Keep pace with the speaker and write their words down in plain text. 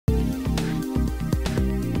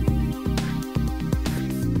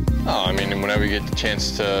Oh, I mean, whenever you get the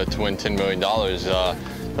chance to win $10 million,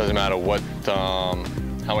 doesn't matter what, how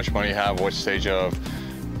much money you have, what stage of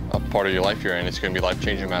a part of your life you're in, it's going to be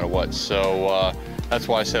life-changing no matter what. So that's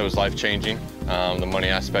why I said it was life-changing, the money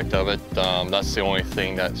aspect of it. That's the only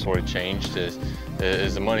thing that sort of changed is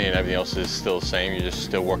the money, and everything else is still the same. You're just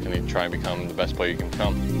still working to try and become the best player you can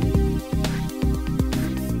become.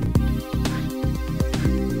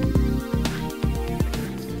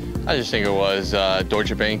 I just think it was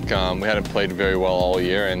Deutsche Bank. We hadn't played very well all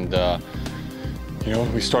year, and you know,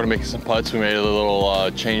 we started making some putts. We made a little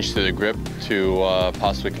change to the grip to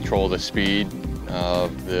possibly control the speed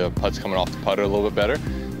of the putts coming off the putter a little bit better,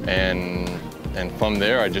 and from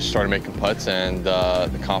there I just started making putts, and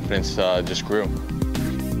the confidence just grew.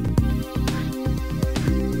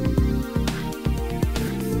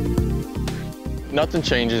 Nothing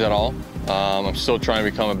changes at all. I'm still trying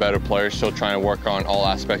to become a better player, still trying to work on all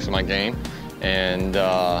aspects of my game, and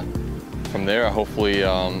from there, hopefully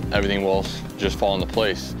everything will just fall into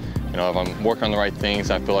place. You know, if I'm working on the right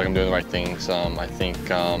things, I feel like I'm doing the right things. I think,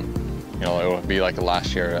 you know, it will be like the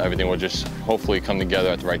last year. Everything will just hopefully come together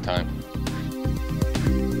at the right time.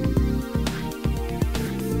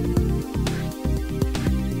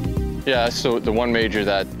 Yeah, so the one major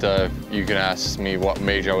that you can ask me what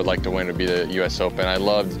major I would like to win would be the US Open. I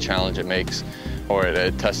love the challenge it makes, or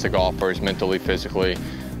it tests the golfers mentally, physically,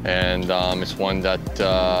 and it's one that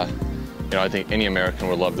you know, I think any American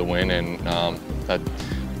would love to win, and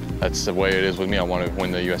that's the way it is with me. I want to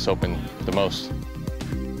win the US Open the most.